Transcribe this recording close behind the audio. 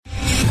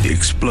the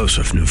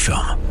explosive new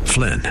film,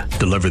 Flynn,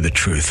 Deliver the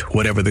Truth,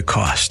 Whatever the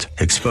Cost,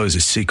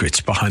 exposes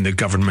secrets behind the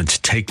government's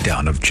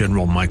takedown of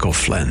General Michael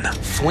Flynn.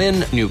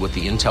 Flynn knew what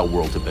the intel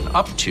world had been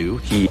up to.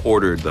 He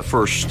ordered the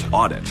first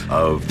audit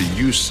of the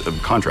use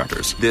of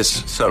contractors.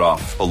 This set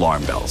off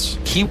alarm bells.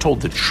 He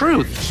told the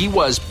truth. He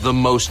was the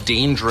most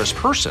dangerous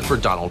person for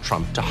Donald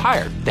Trump to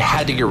hire. They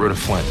had to get rid of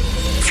Flynn.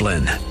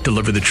 Flynn,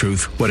 Deliver the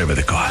Truth, Whatever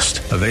the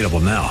Cost. Available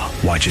now.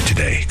 Watch it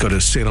today. Go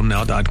to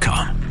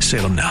salemnow.com.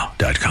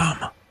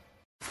 salemnow.com.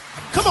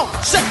 Come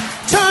on, say,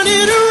 turn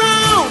it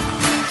around.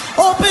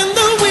 Open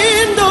the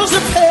windows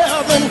of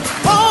heaven.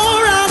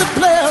 Pour out a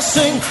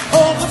blessing,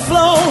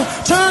 overflow.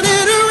 Turn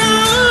it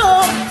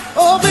around.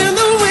 Open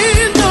the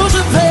windows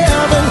of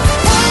heaven.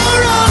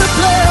 Pour out a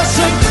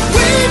blessing.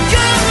 We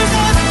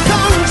cannot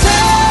contain.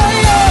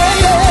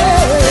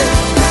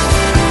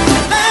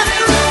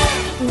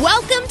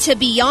 Welcome to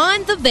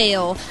Beyond the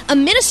Veil, a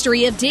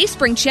ministry of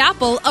Dayspring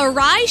Chapel.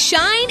 Arise,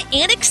 shine,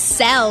 and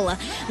excel.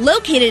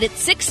 Located at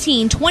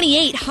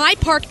 1628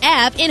 Hyde Park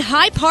Ave in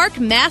Hyde Park,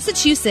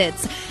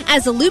 Massachusetts.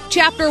 As Luke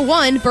chapter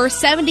 1, verse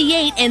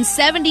 78 and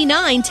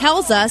 79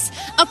 tells us,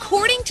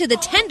 according to the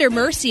tender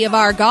mercy of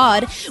our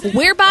God,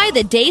 whereby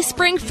the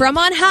dayspring from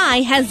on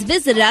high has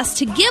visited us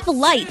to give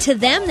light to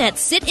them that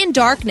sit in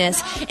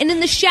darkness and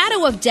in the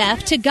shadow of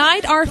death, to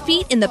guide our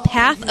feet in the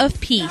path of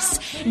peace.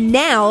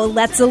 Now,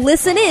 let's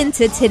listen in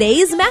to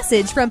today's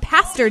message from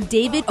Pastor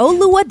David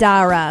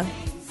Oluwadara.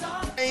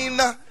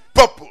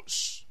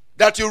 Purpose,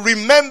 that you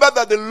remember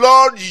that the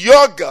Lord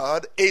your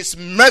God is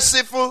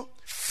merciful,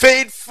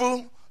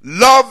 faithful,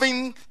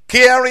 loving,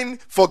 caring,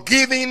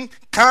 forgiving,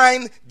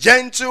 kind,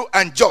 gentle,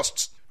 and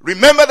just.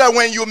 Remember that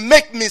when you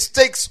make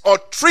mistakes or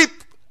trip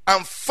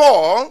and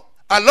fall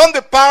along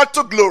the path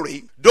to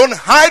glory, don't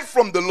hide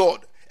from the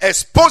Lord.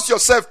 Expose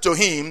yourself to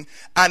Him,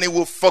 and He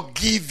will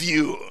forgive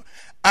you.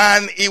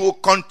 And He will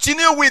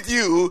continue with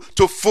you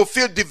to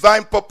fulfill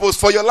divine purpose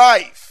for your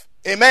life.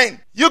 Amen.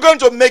 You're going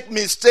to make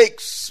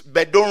mistakes,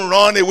 but don't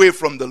run away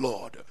from the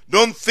Lord.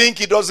 Don't think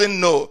He doesn't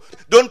know.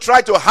 Don't try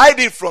to hide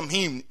it from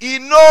Him. He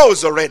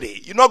knows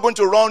already. You're not going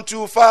to run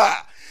too far.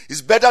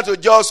 It's better to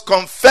just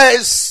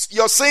confess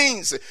your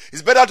sins.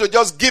 It's better to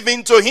just give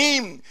in to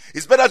Him.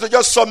 It's better to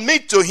just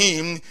submit to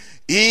Him.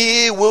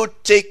 He will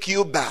take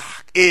you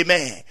back.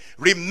 Amen.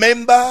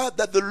 Remember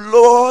that the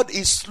Lord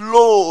is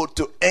slow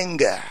to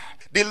anger.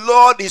 The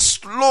Lord is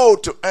slow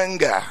to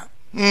anger.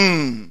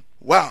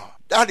 Wow.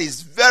 That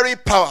is very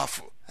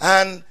powerful.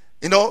 And,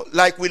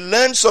 like we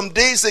learned some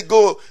days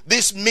ago,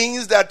 this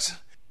means that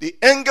the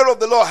anger of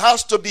the Lord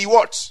has to be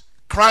what?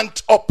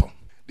 Cranked up.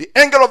 The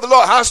anger of the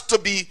Lord has to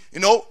be,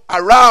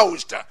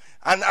 aroused.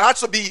 And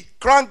has to be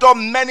cranked up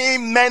many,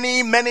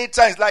 many, many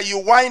times. Like you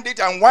wind it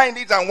and wind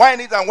it and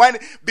wind it and wind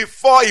it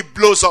before it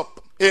blows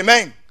up.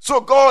 Amen. So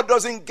God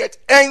doesn't get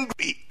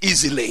angry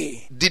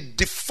easily. The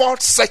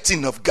default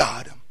setting of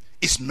God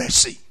is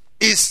mercy.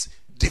 His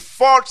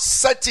default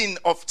setting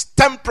of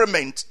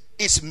temperament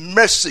is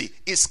mercy,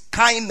 is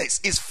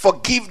kindness, is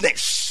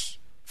forgiveness.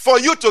 For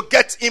you to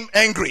get Him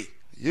angry,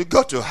 you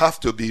got to have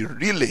to be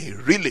really,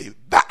 really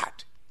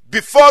bad.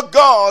 Before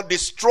God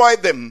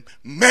destroyed them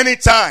many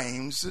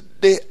times,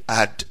 they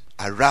had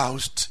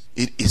aroused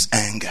His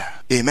anger.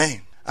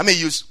 Amen. I mean,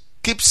 you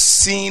keep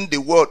seeing the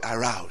word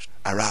aroused.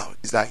 Aroused.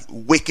 It's like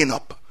waking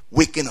up,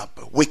 waking up,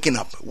 waking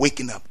up,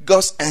 waking up.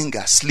 God's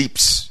anger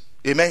sleeps.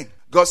 Amen.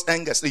 God's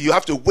anger, so you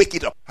have to wake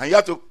it up. And you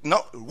have to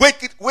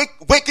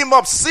wake Him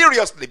up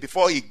seriously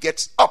before He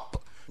gets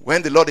up.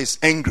 When the Lord is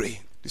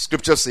angry, the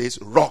scripture says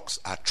rocks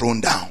are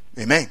thrown down.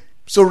 Amen.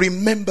 So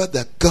remember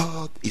that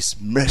God is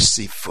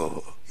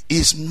merciful.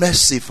 He's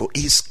merciful.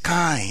 He's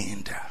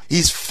kind.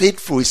 He's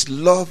faithful. He's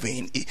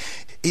loving.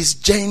 He's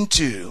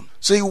gentle.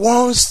 So He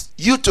wants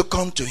you to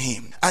come to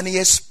Him. And He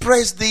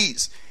expressed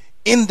this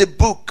in the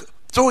book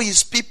through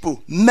His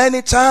people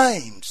many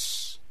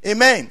times.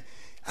 Amen.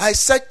 I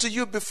said to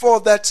you before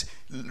that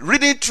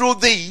reading through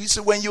these,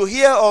 when you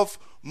hear of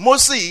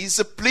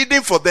Moses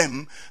pleading for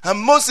them, and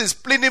Moses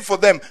pleading for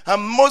them,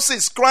 and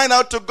Moses crying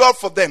out to God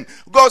for them,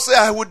 God said,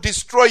 I will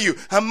destroy you.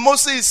 And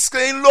Moses is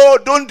saying,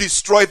 Lord, don't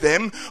destroy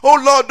them.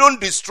 Oh, Lord, don't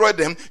destroy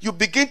them. You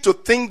begin to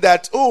think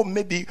that,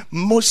 maybe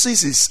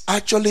Moses is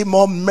actually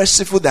more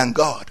merciful than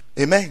God.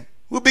 Amen.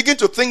 We begin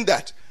to think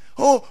that,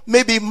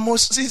 maybe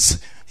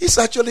Moses is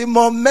actually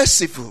more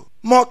merciful,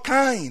 more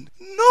kind.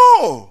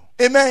 No.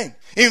 Amen.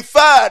 In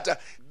fact,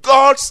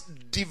 God's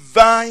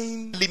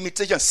divine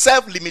limitation,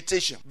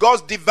 self-limitation,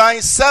 God's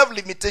divine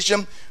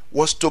self-limitation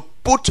was to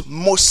put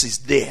Moses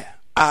there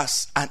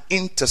as an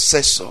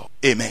intercessor.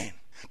 Amen.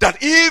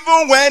 That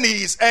even when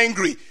he is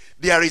angry,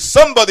 there is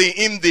somebody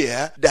in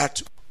there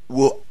that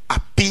will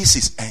appease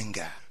his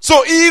anger.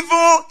 So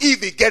even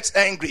if he gets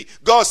angry,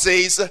 God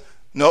says,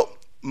 no,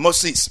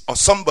 Moses or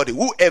somebody,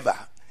 whoever,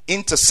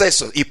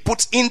 intercessor, He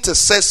puts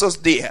intercessors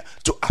there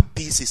to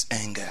appease his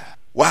anger.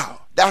 Wow.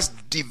 That's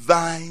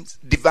divine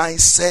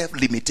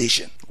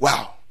self-limitation.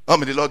 Wow.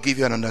 May the Lord give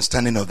you an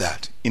understanding of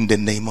that in the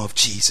name of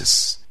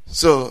Jesus.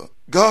 So,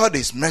 God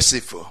is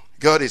merciful.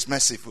 God is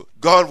merciful.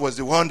 God was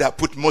the one that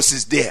put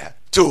Moses there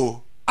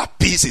to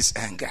appease his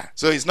anger.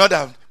 So it's not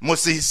that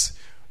Moses,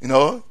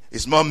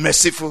 is more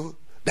merciful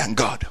than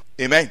God.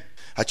 Amen.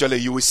 Actually,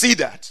 you will see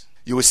that.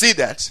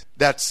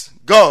 That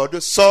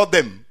God saw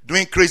them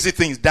doing crazy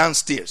things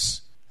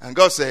downstairs. And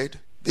God said,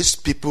 these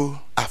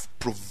people have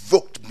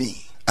provoked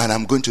me and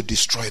I'm going to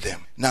destroy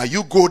them. Now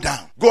you go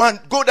down.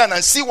 Go down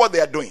and see what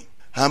they are doing.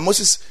 And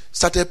Moses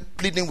started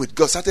pleading with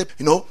God. Saying,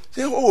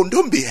 oh,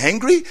 don't be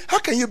angry. How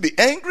can you be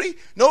angry?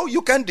 No,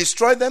 you can't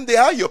destroy them. They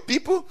are your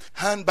people.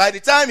 And by the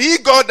time he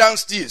got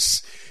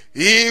downstairs,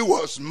 he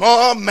was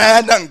more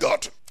mad than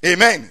God.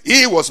 Amen.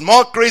 He was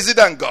more crazy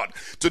than God.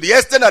 To the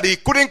extent that he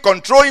couldn't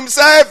control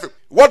himself.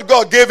 What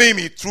God gave him,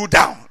 he threw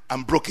down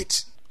and broke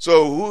it.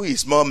 So who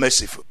is more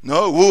merciful?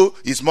 No, who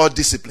is more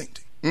disciplined?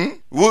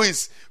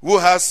 Who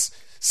has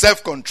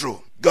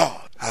self-control?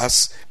 God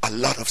has a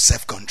lot of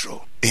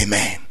self-control.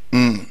 Amen.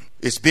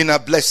 It's been a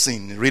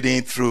blessing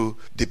reading through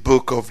the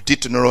book of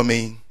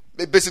Deuteronomy,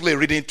 basically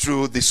reading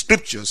through the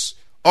scriptures,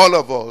 all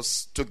of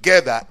us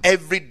together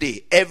every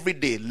day,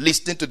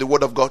 listening to the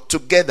word of God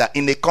together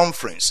in a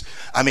conference.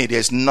 I mean,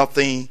 there's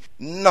nothing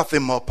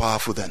more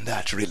powerful than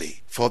that,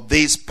 really. For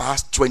these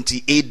past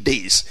 28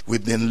 days,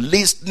 we've been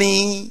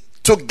listening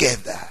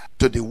together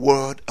to the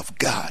word of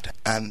God,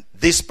 and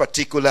this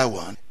particular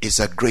one is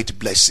a great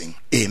blessing.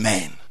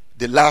 Amen.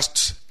 The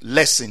last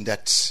lesson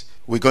that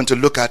we're going to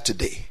look at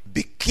today: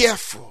 be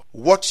careful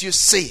what you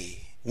say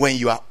when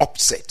you are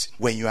upset,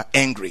 when you are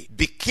angry.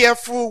 Be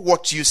careful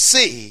what you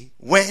say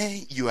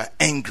when you are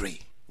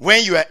angry.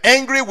 When you are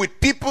angry with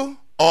people,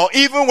 or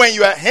even when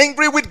you are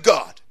angry with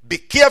God, be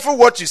careful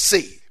what you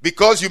say,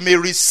 because you may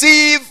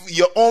receive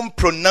your own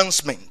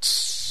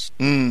pronouncements.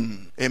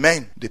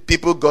 Amen. The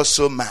people got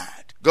so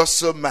mad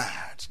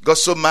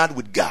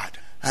with God,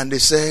 and they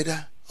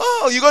said,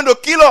 oh, you're going to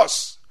kill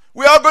us.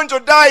 We are going to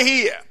die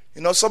here.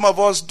 Some of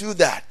us do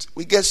that.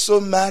 We get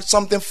so mad,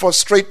 something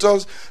frustrates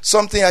us,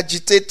 something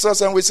agitates us,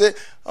 and we say,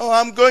 oh,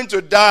 I'm going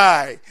to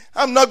die.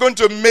 I'm not going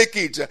to make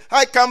it.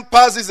 I can't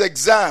pass this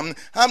exam.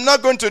 I'm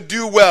not going to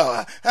do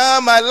well.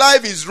 My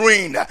life is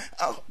ruined.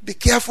 Oh, be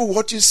careful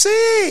what you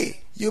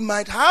say. You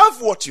might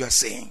have what you are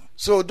saying.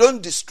 So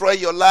don't destroy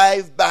your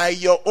life by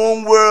your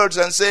own words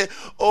and say,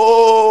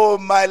 oh,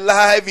 my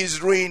life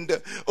is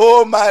ruined.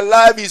 Oh, my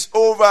life is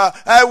over.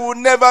 I will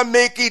never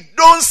make it.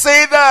 Don't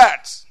say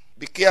that.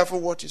 Be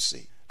careful what you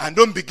say. And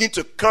don't begin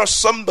to curse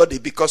somebody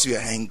because you are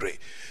angry.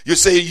 You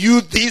say,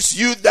 you this,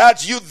 you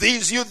that, you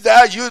this, you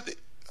that, you...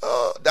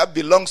 Oh, that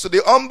belongs to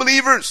the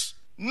unbelievers.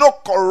 No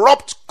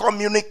corrupt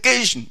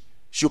communication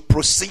should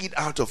proceed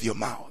out of your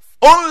mouth.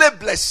 Only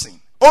blessing,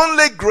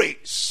 only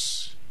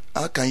grace.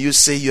 How can you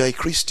say you are a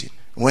Christian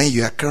when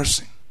you are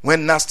cursing?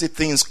 When nasty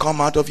things come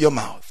out of your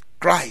mouth?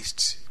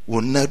 Christ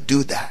will not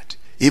do that.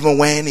 Even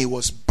when he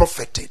was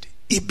buffeted,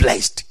 he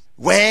blessed.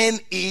 When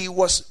he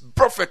was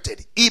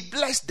buffeted, he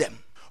blessed them.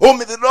 Oh,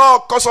 may the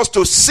Lord cause us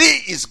to see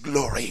his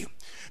glory.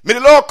 May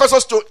the Lord cause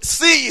us to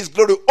see his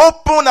glory.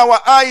 Open our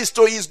eyes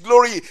to his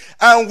glory,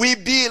 and we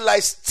be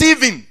like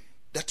Stephen,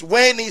 that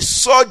when he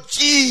saw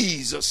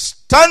Jesus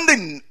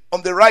standing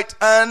on the right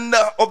hand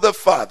of the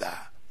Father,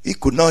 he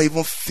could not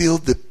even feel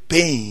the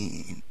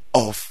pain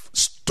of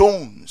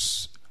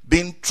stones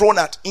being thrown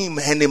at him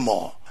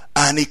anymore.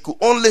 And he could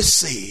only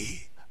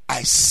say,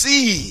 I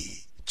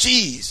see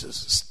Jesus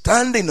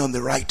standing on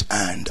the right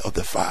hand of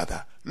the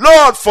Father.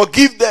 Lord,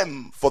 forgive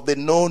them, for they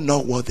know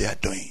not what they are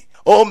doing.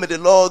 Oh, may the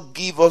Lord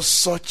give us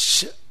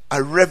such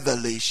a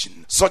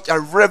revelation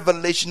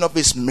of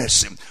his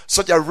mercy,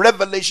 such a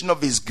revelation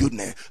of his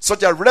goodness,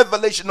 such a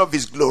revelation of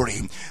his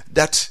glory,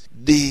 that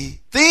the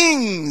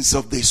things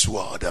of this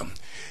world,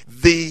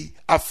 the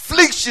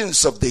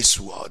afflictions of this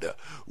world,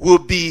 will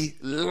be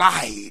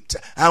light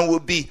and will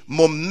be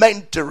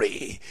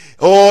momentary.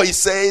 Oh, he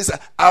says,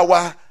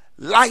 our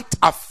light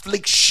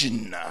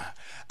affliction,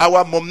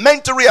 our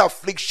momentary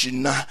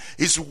affliction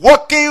is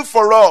working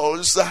for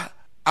us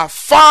a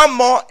far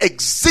more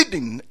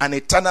exceeding an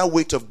eternal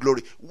weight of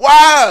glory,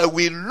 while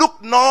we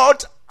look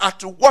not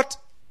at what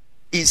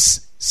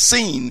is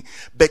seen,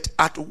 but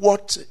at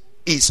what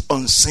is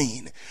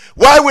unseen.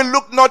 While we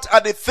look not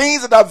at the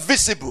things that are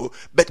visible,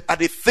 but at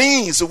the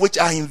things which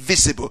are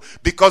invisible.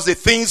 Because the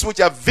things which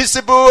are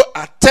visible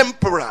are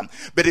temporal,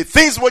 but the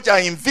things which are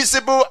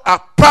invisible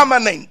are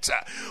permanent.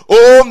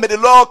 Oh, may the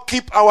Lord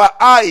keep our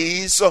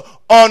eyes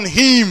on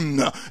him,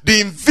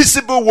 the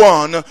invisible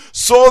one,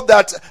 so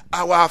that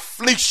our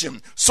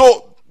affliction,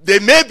 so they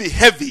may be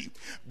heavy,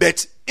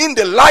 but in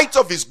the light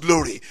of his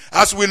glory,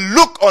 as we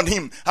look on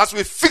him, as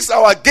we fix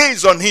our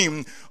gaze on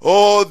him,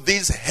 oh,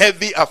 this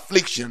heavy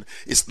affliction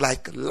is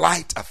like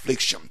light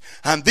affliction.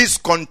 And this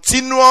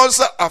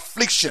continuous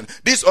affliction,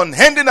 this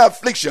unending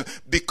affliction,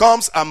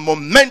 becomes a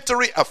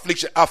momentary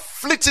affliction, a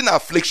fleeting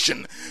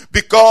affliction,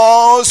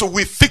 because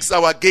we fix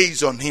our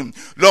gaze on him.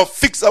 Lord,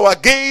 fix our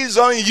gaze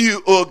on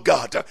you, oh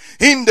God,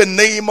 in the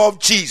name of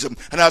Jesus.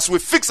 And as we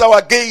fix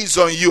our gaze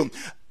on you,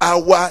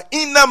 our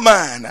inner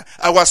man,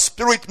 our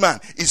spirit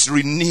man is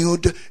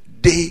renewed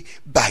day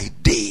by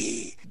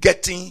day.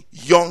 getting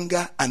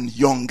younger and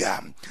younger,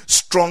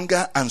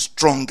 stronger and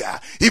stronger,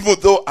 even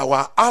though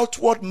our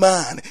outward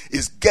man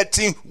is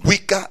getting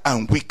weaker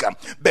and weaker,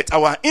 but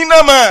our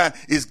inner man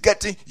is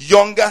getting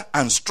younger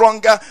and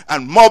stronger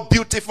and more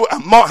beautiful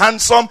and more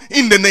handsome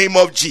in the name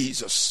of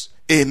Jesus.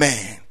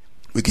 Amen.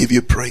 We give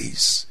you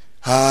praise.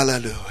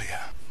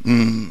 Hallelujah.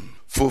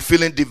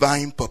 Fulfilling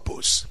divine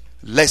purpose.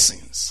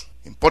 Lessons,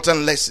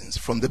 important lessons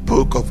from the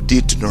book of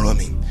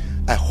Deuteronomy.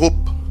 I hope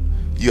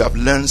you have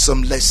learned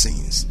some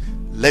lessons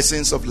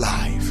of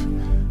life,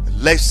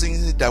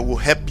 lessons that will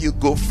help you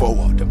go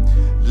forward,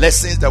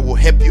 lessons that will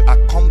help you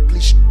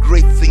accomplish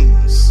great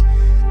things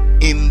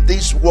in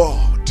this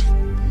world,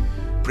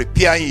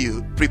 preparing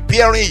you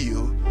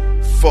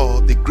for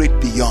the great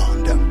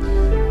beyond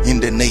in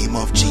the name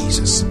of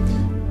Jesus.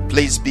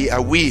 Please be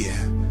aware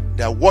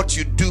that what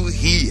you do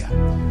here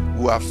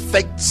will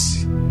affect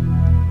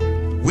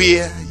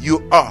where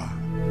you are,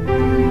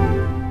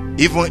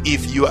 even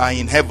if you are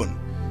in heaven.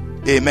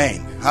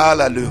 Amen.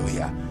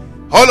 Hallelujah.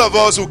 All of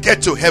us who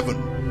get to heaven,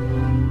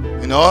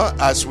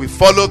 as we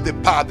follow the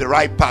path, the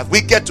right path,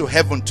 we get to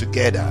heaven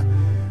together.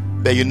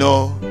 But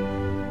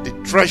the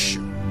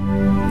treasure,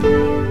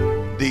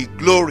 the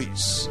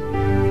glories,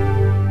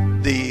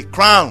 the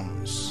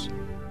crowns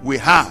we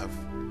have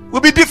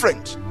will be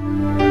different.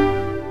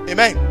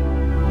 Amen.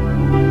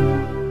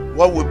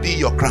 What will be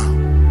your crown?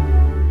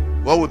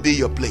 What will be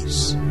your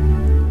place?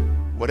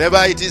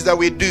 Whatever it is that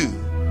we do,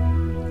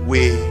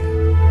 we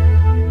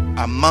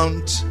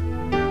amount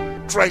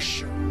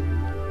treasure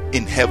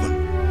in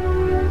heaven.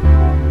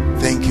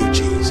 Thank you,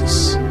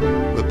 Jesus.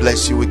 We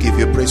bless you. We give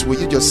you praise. Will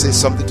you just say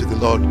something to the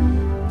Lord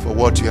for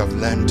what you have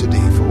learned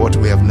today, for what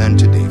we have learned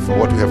today, for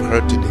what we have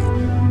heard today?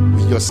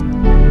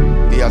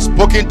 He has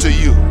spoken to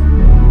you.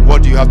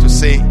 What do you have to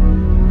say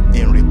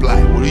in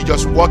reply? Will you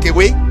just walk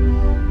away?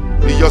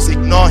 Will you just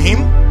ignore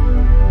him?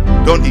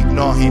 Don't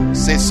ignore him.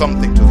 Say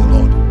something to the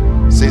Lord.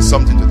 Say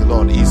something to the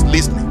Lord. He's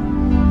listening.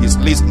 He's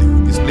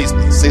listening. He's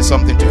listening. Say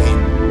something to him.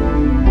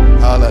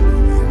 Hallelujah.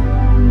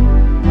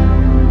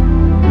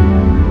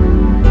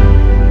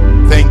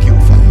 Thank you,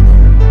 Father.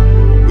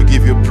 We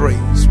give you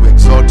praise. We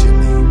exalt your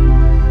name.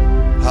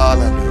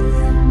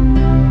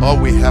 Hallelujah. All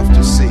we have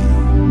to say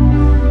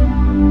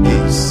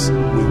is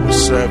we will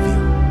serve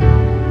you.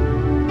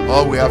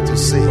 All we have to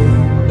say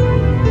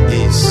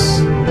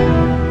is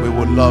we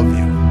will love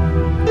you.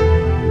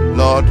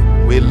 Lord,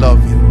 we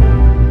love you.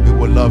 We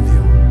will love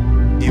you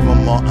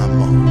even more and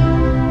more.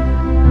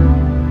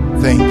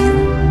 Thank you.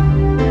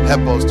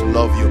 Help us to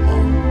love you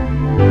more.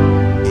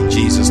 In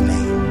Jesus'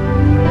 name,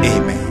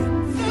 amen.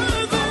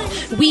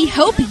 We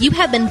hope you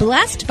have been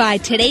blessed by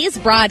today's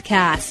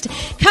broadcast.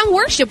 Come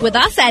worship with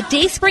us at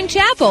Dayspring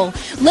Chapel,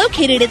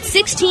 located at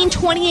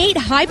 1628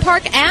 High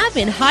Park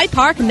Ave in Hyde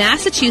Park,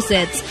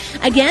 Massachusetts.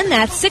 Again,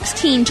 that's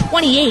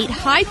 1628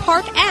 High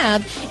Park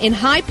Ave in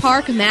Hyde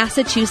Park,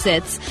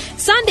 Massachusetts.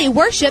 Sunday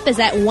worship is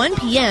at 1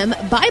 p.m.,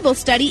 Bible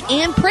study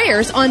and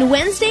prayers on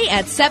Wednesday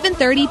at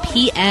 7:30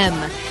 p.m.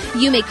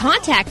 You may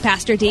contact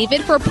Pastor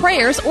David for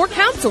prayers or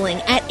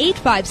counseling at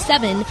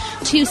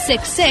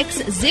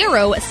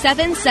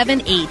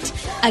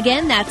 857-266-0778.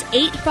 Again, that's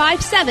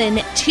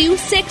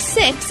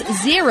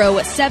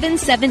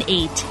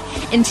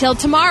 857-266-0778. Until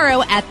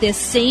tomorrow at this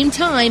same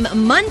time,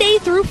 Monday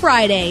through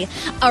Friday,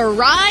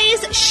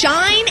 arise,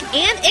 shine,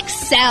 and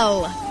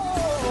excel.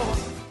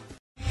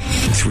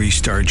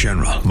 3-star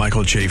General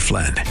Michael J.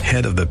 Flynn,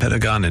 head of the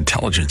Pentagon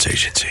Intelligence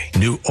Agency,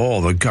 knew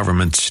all the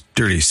government's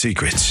dirty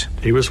secrets.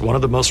 He was one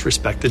of the most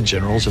respected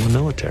generals in the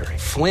military.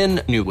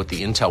 Flynn knew what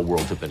the intel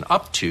world had been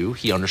up to.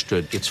 He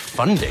understood its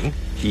funding.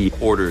 He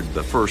ordered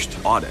the first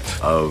audit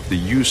of the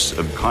use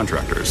of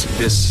contractors.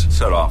 This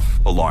set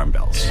off alarm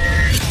bells.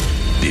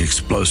 The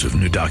explosive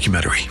new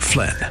documentary,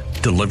 Flynn,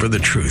 Deliver the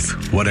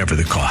Truth, Whatever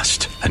the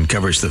Cost,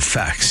 uncovers the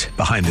facts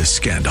behind this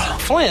scandal.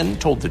 Flynn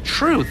told the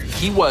truth.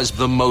 He was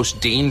the most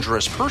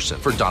dangerous person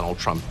for Donald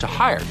Trump to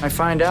hire. I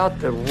find out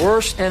the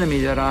worst enemy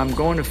that I'm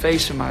going to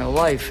face in my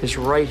life is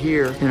right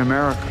here in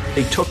America.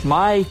 They took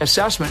my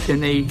assessment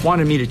and they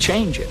wanted me to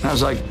change it. And I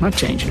was like, I'm not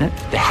changing it.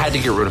 They had to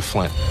get rid of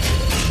Flynn.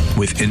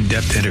 With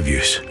in-depth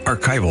interviews,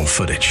 archival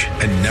footage,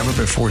 and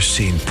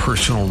never-before-seen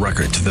personal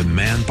records of the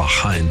man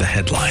behind the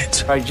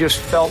headlines. I just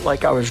felt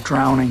like I was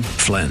drowning.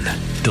 Flynn,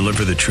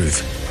 Deliver the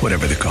Truth,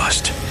 Whatever the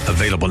Cost.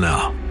 Available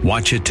now.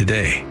 Watch it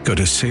today. Go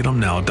to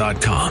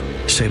salemnow.com.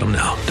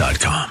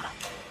 salemnow.com.